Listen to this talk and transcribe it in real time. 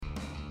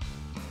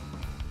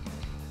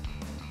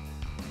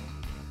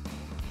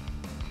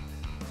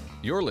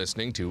You're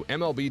listening to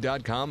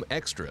MLB.com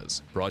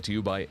Extras, brought to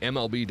you by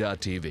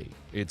MLB.tv.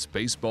 It's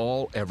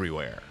baseball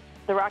everywhere.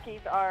 The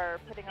Rockies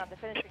are putting on the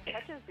finishing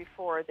touches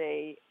before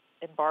they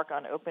embark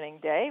on opening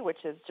day,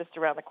 which is just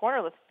around the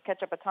corner. Let's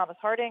catch up with Thomas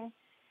Harding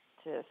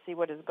to see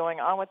what is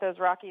going on with those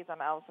Rockies. I'm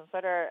Alyson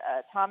Footer.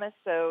 Thomas,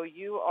 so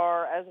you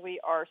are, as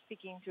we are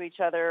speaking to each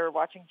other,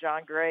 watching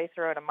Jon Gray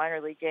throw in a minor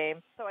league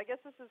game. So I guess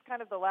this is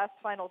kind of the last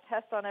final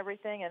test on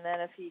everything, and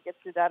then if he gets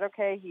through that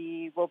okay,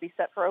 he will be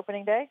set for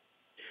opening day?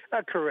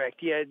 Correct.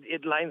 Yeah,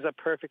 it lines up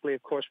perfectly,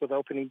 of course, with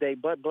opening day.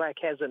 But Black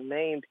hasn't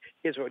named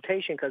his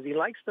rotation because he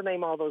likes to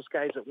name all those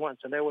guys at once,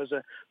 and there was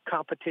a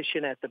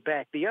competition at the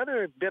back. The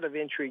other bit of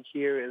intrigue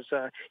here is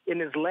in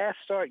his last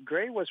start,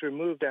 Gray was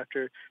removed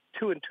after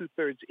 2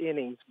 2/3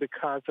 innings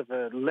because of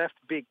a left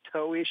big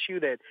toe issue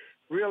that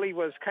really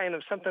was kind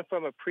of something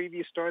from a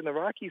previous start, and the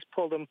Rockies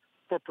pulled him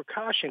for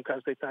precaution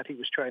because they thought he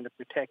was trying to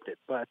protect it.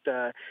 But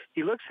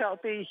he looks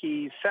healthy.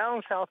 He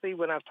sounds healthy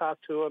when I've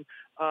talked to him.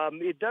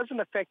 It doesn't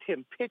affect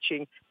him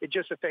pitching. It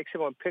just affects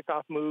him on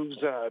pickoff moves,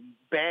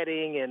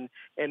 batting,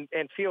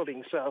 and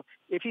fielding. So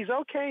if he's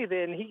okay,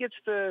 then he gets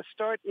to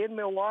start in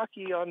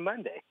Milwaukee on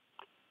Monday.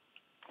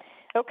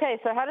 Okay,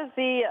 so how does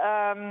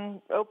the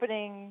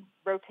opening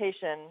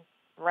rotation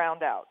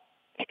round out?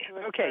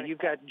 Okay, you've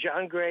got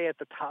Jon Gray at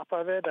the top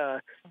of it,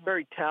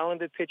 very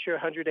talented pitcher,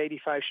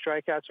 185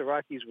 strikeouts, a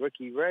Rockies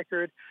rookie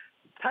record.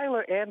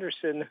 Tyler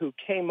Anderson, who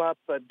came up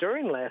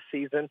during last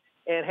season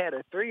and had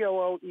a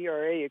 3.00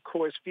 ERA at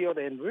Coors Field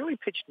and really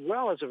pitched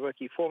well as a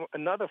rookie,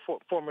 another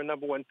former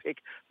number one pick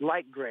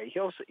like Gray.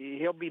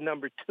 He'll be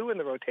number 2 in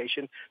the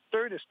rotation.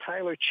 Third is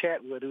Tyler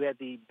Chatwood, who had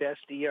the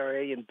best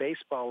ERA in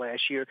baseball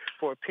last year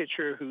for a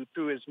pitcher who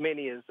threw as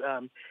many as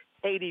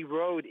 80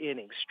 road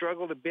innings.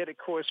 Struggled a bit at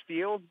Coors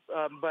Field,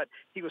 but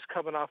he was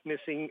coming off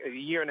missing a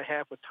year and a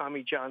half with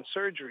Tommy John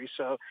surgery,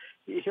 so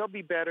he'll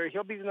be better.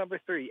 He'll be the number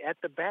 3. At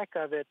the back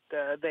of it,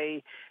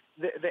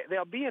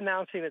 they'll be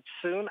announcing it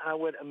soon, I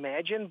would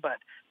imagine, but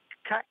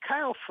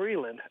Kyle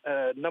Freeland,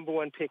 number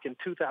 1 pick in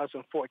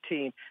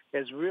 2014,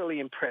 has really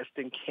impressed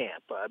in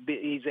camp.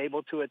 He's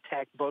able to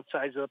attack both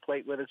sides of the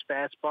plate with his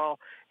fastball,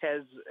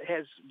 has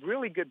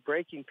really good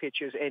breaking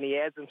pitches, and he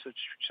adds and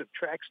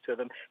subtracts to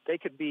them. They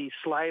could be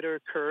slider,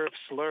 curve,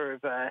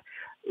 slurve.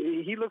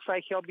 He looks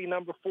like he'll be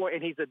number 4,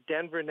 and he's a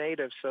Denver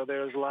native, so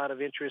there's a lot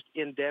of interest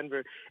in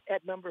Denver.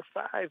 At number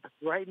 5,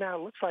 right now,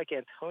 it looks like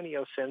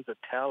Antonio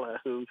Senzatella,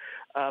 who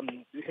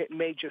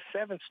made just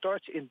 7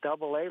 starts in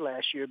Double-A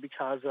last year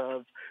because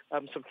of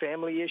some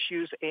family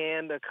issues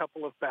and a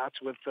couple of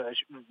bouts with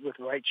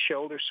right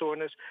shoulder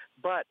soreness.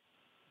 But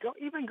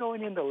even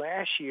going into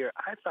last year,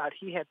 I thought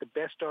he had the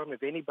best arm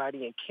of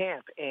anybody in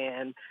camp,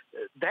 and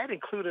that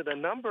included a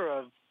number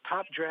of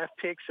top draft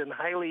picks and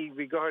highly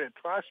regarded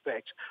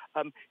prospects.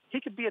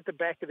 He could be at the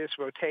back of this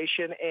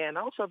rotation, and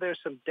also there's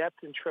some depth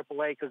in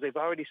AAA because they've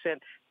already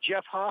sent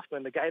Jeff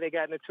Hoffman, the guy they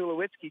got in the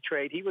Tulowitzki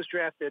trade. He was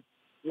drafted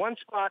 1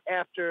 spot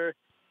after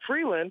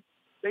Freeland.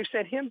 They've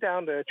sent him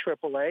down to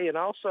AAA, and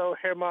also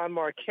German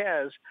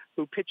Marquez,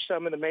 who pitched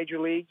some in the major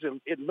leagues. And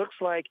it looks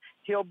like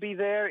he'll be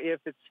there if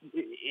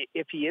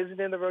he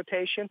isn't in the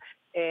rotation,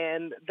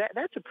 and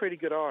that's a pretty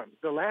good arm.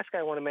 The last guy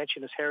I want to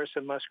mention is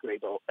Harrison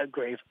Musgrave,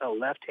 a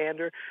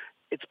left-hander.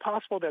 It's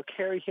possible they'll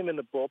carry him in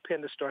the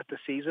bullpen to start the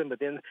season, but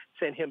then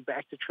send him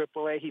back to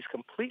AAA. He's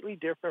completely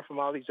different from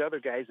all these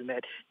other guys in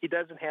that he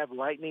doesn't have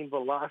lightning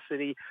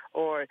velocity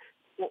or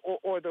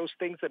those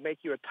things that make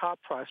you a top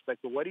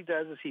prospect. But what he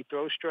does is he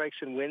throws strikes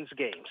and wins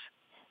games.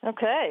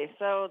 Okay,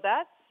 so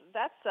that's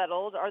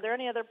settled. Are there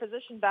any other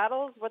position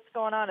battles? What's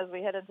going on as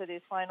we head into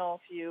these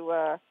final few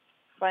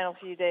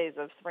days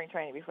of spring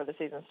training before the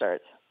season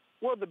starts?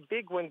 Well, the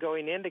big one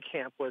going into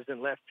camp was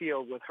in left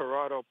field with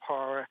Gerardo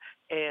Parra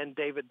and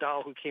David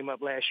Dahl, who came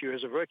up last year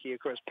as a rookie. Of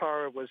course,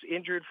 Parra was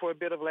injured for a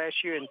bit of last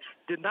year and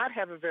did not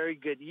have a very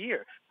good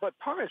year. But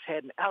Parra's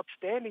had an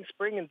outstanding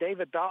spring, and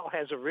David Dahl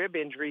has a rib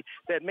injury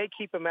that may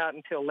keep him out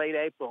until late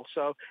April.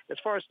 So as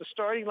far as the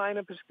starting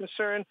lineup is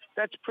concerned,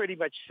 that's pretty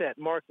much set.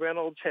 Mark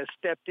Reynolds has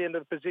stepped into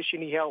the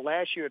position he held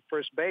last year at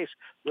first base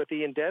with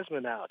Ian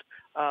Desmond out.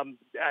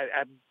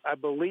 I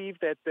believe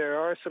that there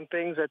are some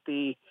things at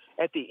the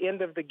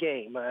end of the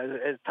game,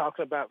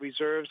 talking about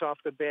reserves off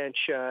the bench.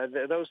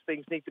 Those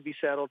things need to be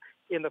settled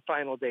in the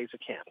final days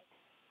of camp.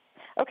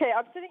 Okay,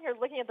 I'm sitting here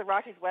looking at the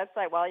Rockies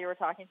website while you were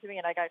talking to me,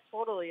 and I got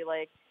totally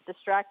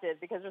distracted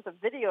because there's a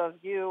video of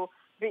you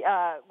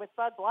with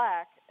Bud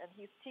Black, and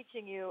he's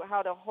teaching you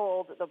how to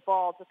hold the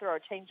ball to throw a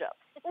changeup.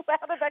 How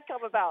did that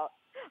come about?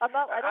 I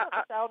don't have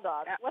the sound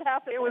on. What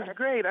happened? It was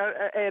great,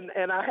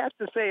 and I have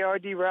to say,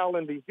 R.D.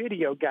 Rowland, the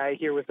video guy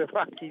here with the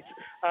Rockies,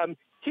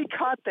 he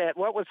caught that.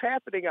 What was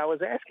happening, I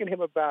was asking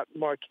him about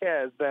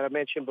Marquez that I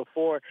mentioned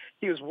before.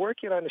 He was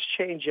working on his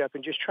changeup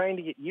and just trying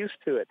to get used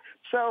to it.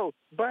 So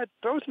Bud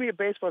throws me a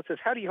baseball and says,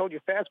 "How do you hold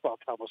your fastball,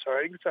 Thomas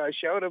Harding?" So I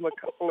showed him a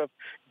couple of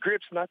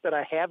grips, not that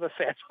I have a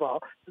fastball.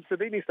 So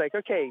then he's like,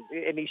 okay,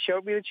 and he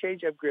showed me the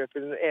changeup grip,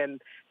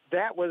 and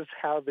that was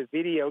how the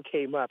video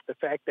came up, the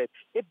fact that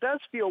it does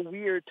feel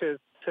weird to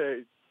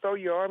throw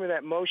your arm in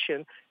that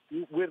motion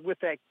with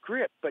that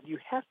grip, but you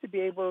have to be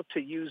able to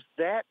use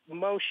that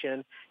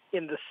motion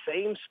in the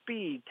same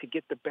speed to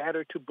get the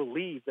batter to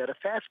believe that a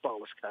fastball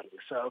was coming.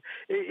 So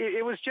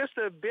it was just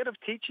a bit of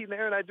teaching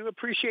there, and I do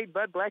appreciate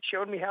Bud Black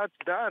showing me how it's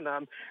done.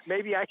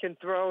 Maybe I can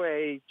throw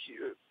a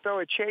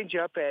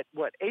changeup at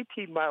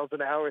 18 miles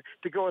an hour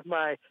to go with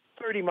my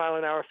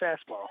 30-mile-an-hour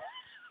fastball.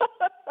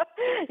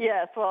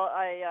 Yes, well,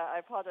 I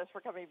apologize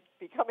for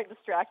becoming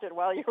distracted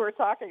while you were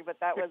talking, but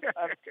that was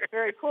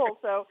very cool.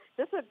 So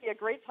this would be a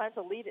great time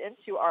to lead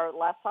into our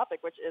last topic,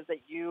 which is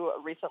that you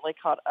recently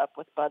caught up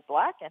with Bud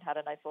Black and had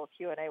a nice little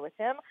Q&A with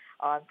him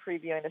on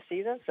previewing the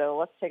season. So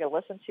let's take a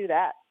listen to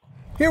that.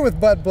 Here with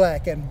Bud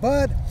Black. And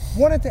Bud,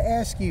 wanted to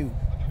ask you,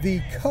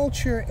 the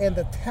culture and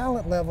the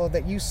talent level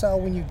that you saw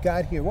when you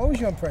got here, what was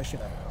your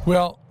impression of it?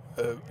 Well,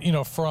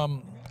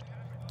 from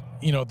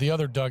the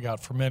other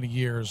dugout for many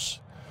years,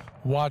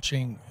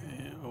 watching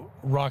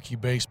Rocky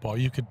baseball,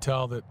 you could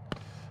tell that,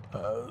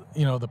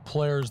 the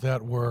players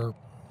that were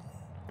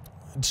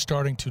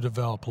starting to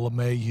develop,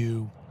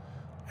 LeMahieu,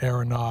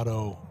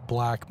 Arenado,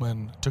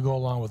 Blackman, to go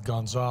along with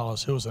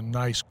Gonzalez, it was a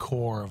nice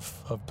core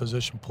of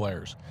position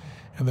players.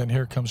 And then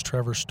here comes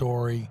Trevor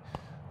Story,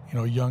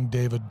 young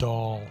David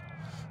Dahl,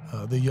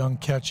 the young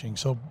catching.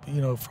 So,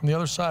 from the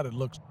other side, it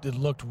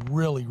looked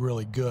really,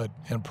 really good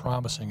and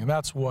promising. And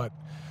that's what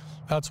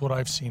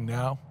I've seen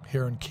now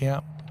here in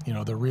camp.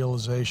 The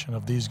realization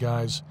of these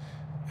guys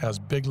as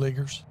big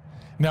leaguers.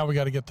 Now we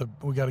got to get the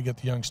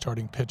young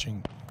starting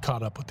pitching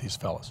caught up with these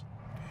fellas.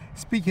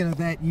 Speaking of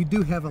that, you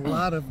do have a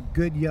lot of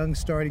good young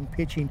starting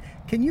pitching.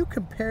 Can you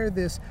compare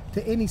this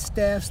to any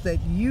staffs that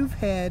you've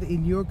had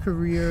in your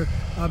career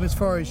as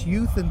far as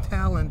youth and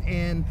talent?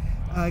 And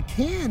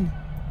can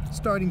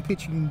starting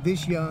pitching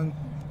this young,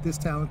 this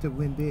talented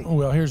win big?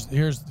 Well, here's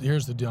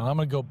the deal.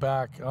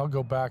 I'll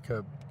go back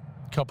a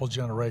couple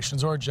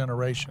generations or a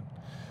generation.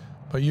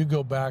 But you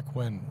go back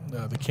when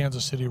the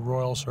Kansas City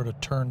Royals sort of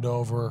turned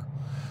over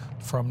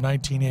from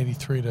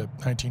 1983 to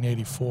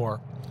 1984.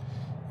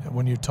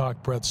 When you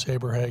talk Brett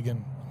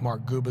Saberhagen,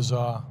 Mark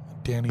Gubicza,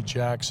 Danny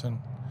Jackson,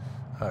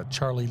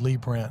 Charlie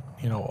Liebrandt,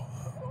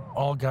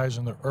 all guys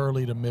in their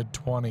early to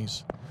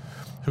mid-20s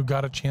who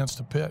got a chance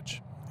to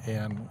pitch,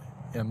 and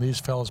these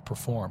fellas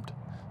performed.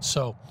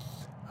 So,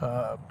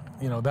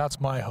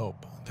 that's my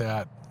hope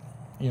that,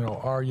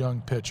 our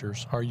young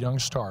pitchers, our young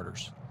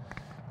starters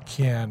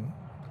can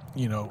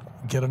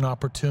get an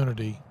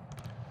opportunity,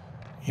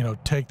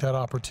 take that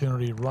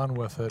opportunity, run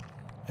with it,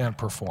 and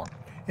perform.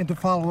 And to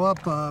follow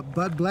up,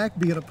 Bud Black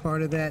being a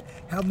part of that,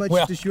 how much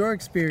does your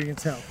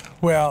experience help?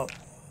 Well,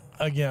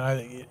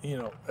 again,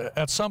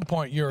 at some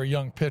point you're a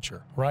young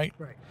pitcher, right?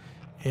 Right.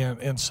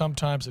 And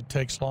sometimes it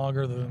takes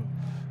longer than,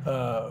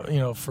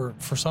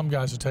 for some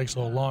guys it takes a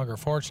little longer.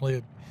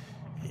 Fortunately,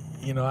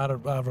 I had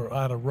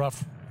a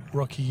rough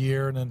rookie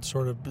year and then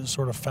sort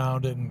of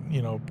found it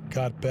and,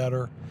 got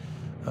better.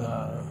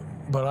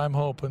 But I'm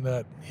hoping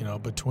that,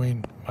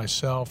 between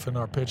myself and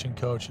our pitching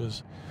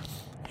coaches,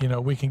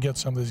 we can get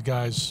some of these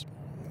guys,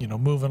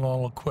 moving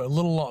along a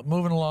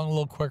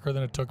little quicker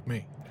than it took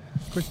me.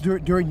 Of course,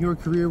 during your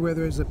career,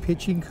 whether as a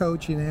pitching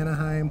coach in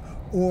Anaheim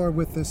or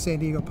with the San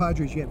Diego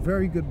Padres, you had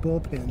very good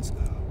bullpens.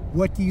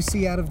 What do you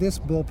see out of this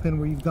bullpen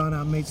where you've gone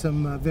out and made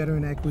some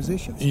veteran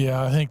acquisitions?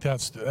 Yeah, I think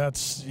that's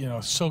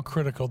so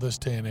critical this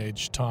day and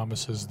age,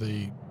 Thomas, is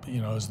the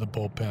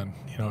bullpen.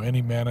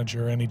 Any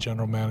manager, any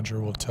general manager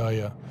will tell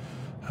you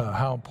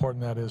how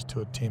important that is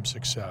to a team's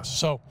success.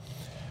 So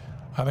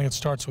I think it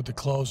starts with the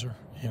closer.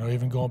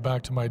 Even going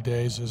back to my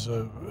days as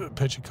a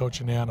pitching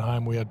coach in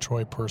Anaheim, we had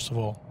Troy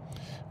Percival,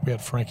 we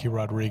had Frankie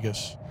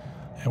Rodriguez,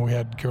 and we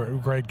had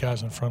great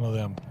guys in front of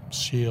them,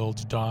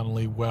 Shields,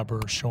 Donnelly,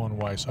 Weber, Schoen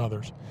Weiss,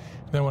 others.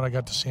 And then when I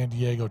got to San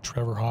Diego,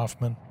 Trevor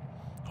Hoffman,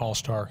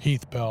 All-Star,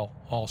 Heath Bell,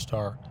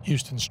 All-Star,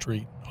 Houston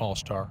Street,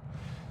 All-Star,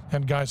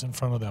 and guys in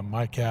front of them,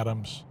 Mike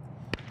Adams,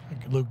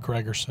 Luke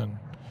Gregerson,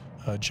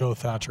 Joe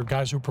Thatcher,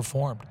 guys who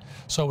performed.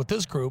 So with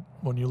this group,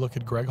 when you look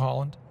at Greg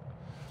Holland,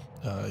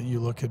 you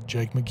look at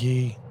Jake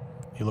McGee,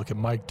 you look at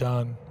Mike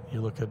Dunn,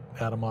 you look at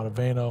Adam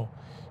Ottavino,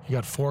 you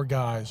got four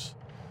guys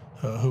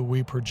who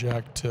we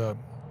project to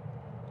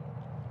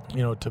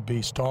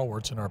be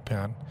stalwarts in our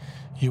pen.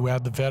 You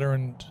add the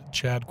veteran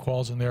Chad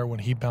Qualls in there when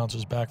he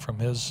bounces back from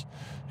his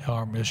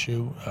arm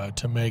issue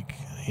to make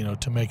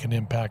an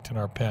impact in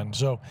our pen.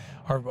 So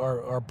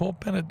our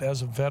bullpen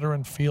has a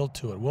veteran feel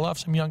to it. We'll have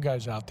some young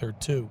guys out there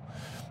too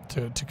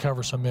to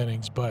cover some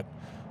innings, but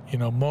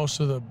most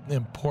of the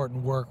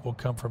important work will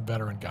come from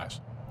veteran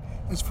guys.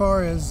 As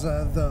far as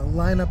the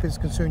lineup is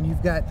concerned,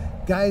 you've got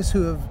guys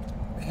who have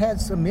had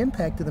some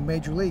impact in the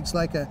major leagues,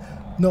 like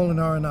Nolan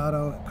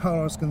Arenado,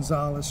 Carlos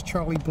Gonzalez,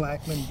 Charlie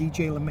Blackman,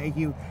 DJ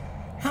LeMahieu.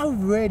 How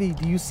ready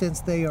do you sense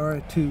they are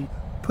to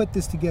put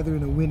this together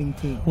in a winning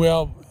team?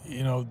 Well,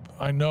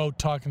 I know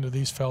talking to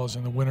these fellas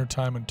in the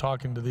wintertime and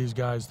talking to these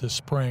guys this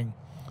spring,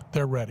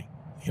 they're ready.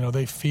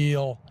 They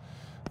feel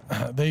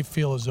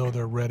as though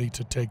they're ready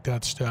to take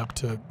that step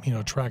to,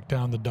 track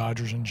down the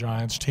Dodgers and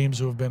Giants, teams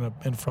who have been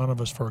in front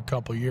of us for a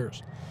couple of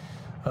years.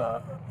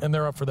 and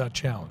they're up for that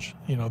challenge.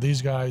 You know,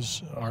 these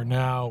guys are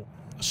now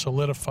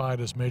solidified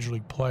as major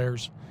league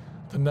players.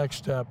 The next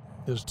step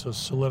is to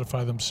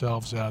solidify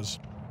themselves as,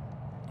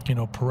 you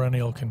know,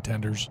 perennial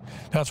contenders.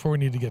 That's where we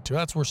need to get to.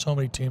 That's where so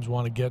many teams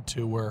want to get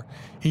to, where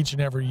each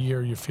and every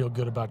year you feel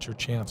good about your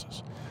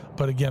chances.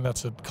 But again,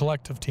 that's a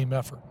collective team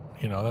effort.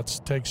 You know, that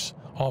takes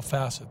all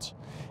facets,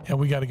 and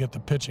we got to get the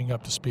pitching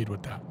up to speed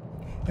with that.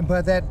 And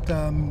by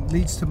that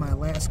leads to my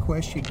last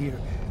question here.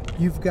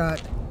 You've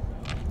got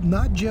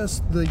not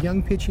just the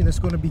young pitching that's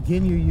going to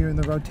begin your year in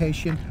the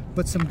rotation,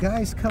 but some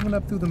guys coming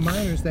up through the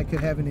minors that could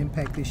have an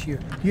impact this year.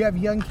 You have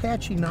young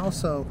catching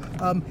also.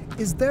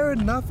 Is there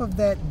enough of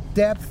that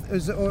depth,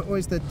 or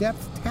is the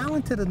depth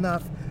talented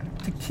enough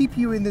to keep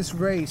you in this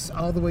race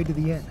all the way to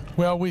the end?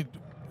 Well,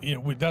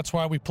 that's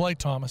why we play,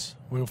 Thomas.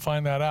 We'll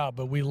find that out,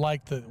 but we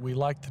like the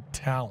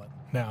talent.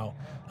 Now,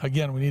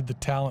 again, we need the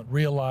talent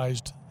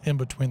realized in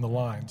between the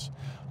lines.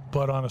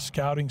 But on a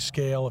scouting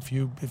scale, if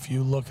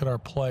you look at our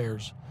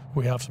players,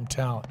 we have some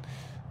talent.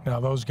 Now,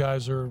 those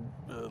guys are,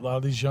 a lot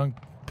of these young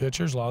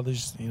pitchers, a lot of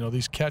these, you know,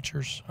 these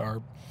catchers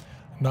are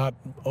not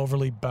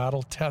overly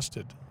battle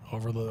tested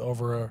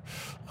over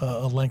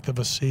a length of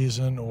a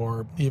season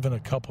or even a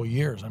couple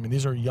years. I mean,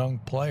 these are young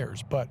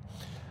players, but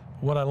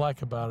what I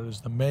like about it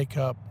is the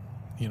makeup,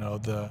 you know,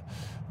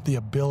 the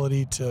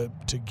ability to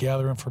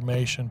gather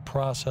information,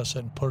 process it,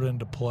 and put it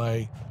into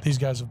play. These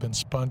guys have been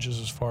sponges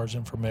as far as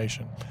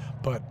information,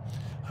 but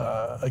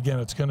again,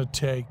 it's going to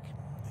take,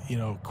 you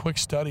know, quick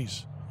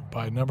studies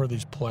by a number of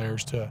these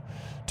players to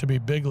be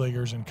big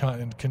leaguers and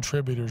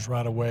contributors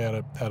right away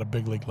at a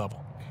big league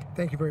level.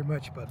 Thank you very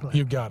much, Bud.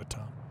 You got it,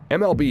 Tom.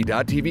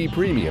 MLB.TV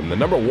Premium, the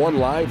 #1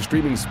 live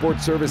streaming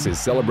sports service, is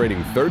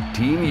celebrating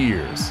 13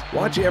 years.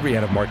 Watch every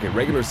out-of-market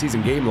regular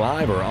season game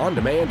live or on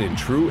demand in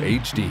true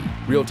HD.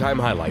 Real-time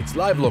highlights,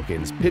 live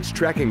look-ins, pitch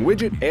tracking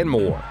widget, and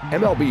more.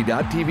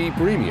 MLB.TV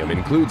Premium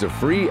includes a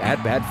free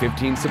At-Bat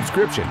 15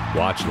 subscription.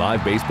 Watch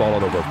live baseball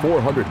on over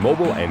 400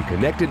 mobile and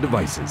connected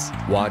devices.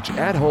 Watch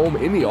at home,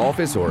 in the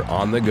office, or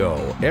on the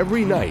go,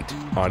 every night,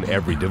 on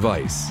every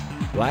device.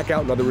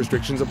 Blackout and other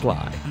restrictions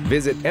apply.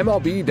 Visit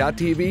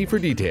MLB.TV for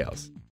details.